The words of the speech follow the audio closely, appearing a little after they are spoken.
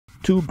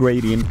2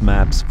 gradient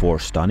maps for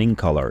stunning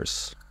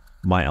colors.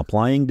 By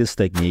applying this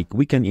technique,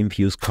 we can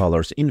infuse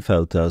colors in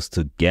photos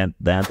to get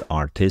that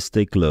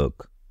artistic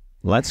look.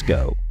 Let's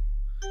go.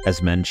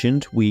 As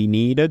mentioned, we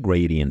need a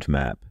gradient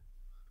map.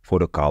 For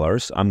the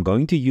colors, I'm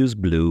going to use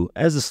blue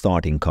as a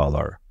starting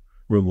color.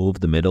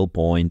 Remove the middle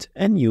point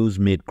and use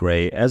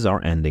mid-gray as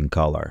our ending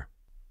color.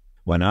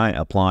 When I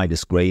apply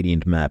this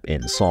gradient map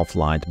in soft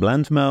light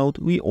blend mode,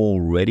 we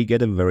already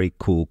get a very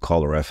cool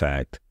color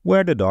effect,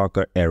 where the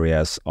darker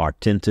areas are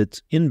tinted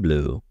in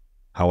blue.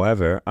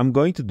 However, I'm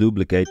going to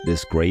duplicate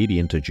this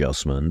gradient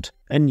adjustment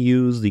and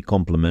use the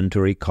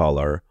complementary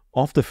color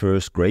of the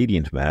first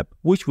gradient map,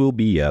 which will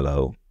be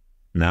yellow.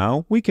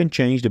 Now we can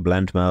change the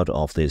blend mode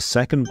of this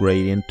second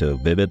gradient to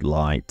vivid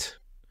light.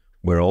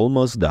 We're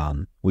almost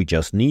done. We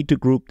just need to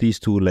group these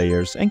 2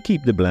 layers and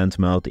keep the blend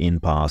mode in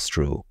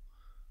pass-through.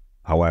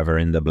 However,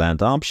 in the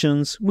blend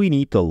options, we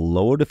need to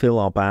lower the fill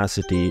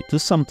opacity to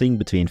something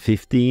between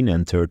 15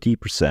 and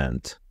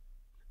 30%.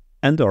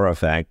 And our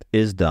effect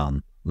is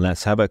done.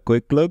 Let's have a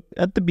quick look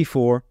at the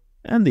before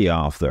and the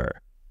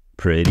after.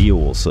 Pretty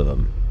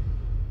awesome.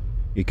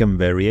 You can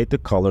vary the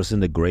colors in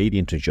the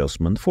gradient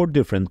adjustment for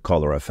different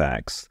color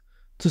effects.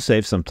 To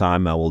save some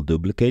time, I will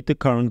duplicate the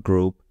current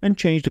group and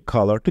change the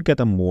color to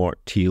get a more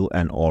teal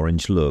and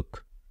orange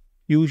look.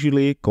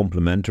 Usually,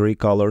 complementary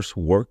colors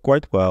work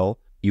quite well.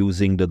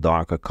 Using the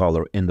darker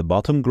color in the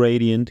bottom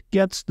gradient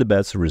gets the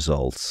best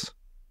results.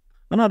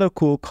 Another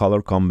cool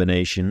color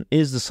combination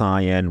is the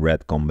cyan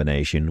red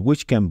combination,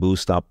 which can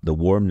boost up the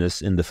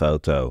warmness in the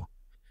photo.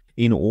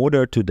 In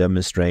order to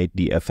demonstrate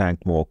the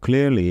effect more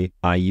clearly,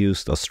 I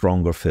used a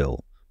stronger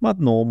fill, but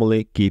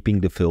normally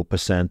keeping the fill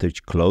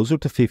percentage closer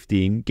to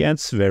 15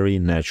 gets very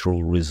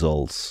natural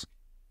results.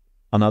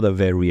 Another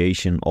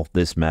variation of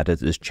this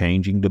method is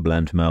changing the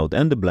blend mode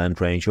and the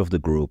blend range of the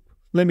group.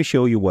 Let me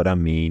show you what I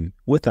mean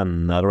with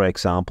another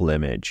example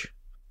image.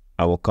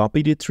 I will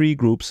copy the 3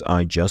 groups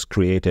I just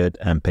created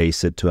and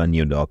paste it to a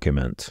new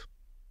document.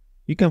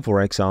 You can,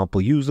 for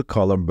example, use the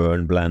color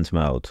burn blend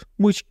mode,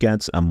 which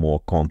gets a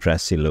more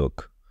contrasty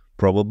look.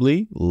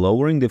 Probably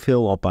lowering the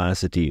fill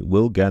opacity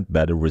will get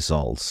better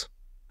results.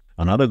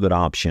 Another good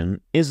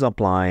option is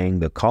applying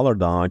the color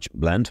dodge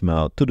blend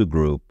mode to the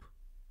group.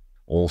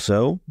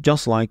 Also,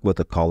 just like with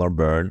the color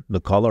burn,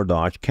 the color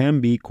dodge can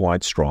be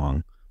quite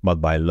strong. But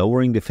by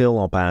lowering the fill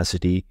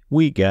opacity,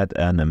 we get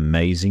an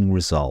amazing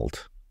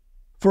result.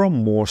 For a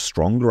more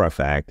stronger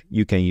effect,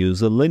 you can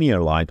use a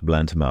linear light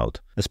blend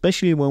mode.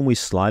 Especially when we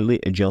slightly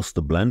adjust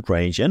the blend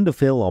range and the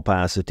fill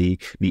opacity,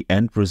 the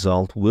end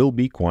result will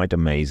be quite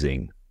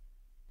amazing.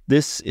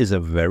 This is a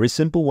very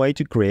simple way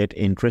to create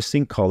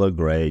interesting color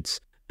grades,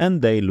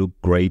 and they look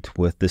great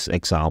with this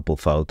example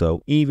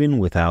photo, even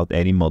without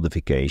any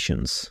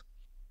modifications.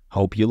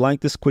 Hope you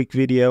liked this quick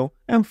video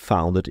and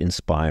found it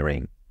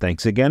inspiring.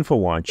 Thanks again for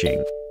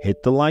watching.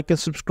 Hit the like and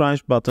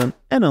subscribe button,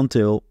 and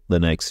until the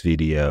next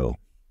video.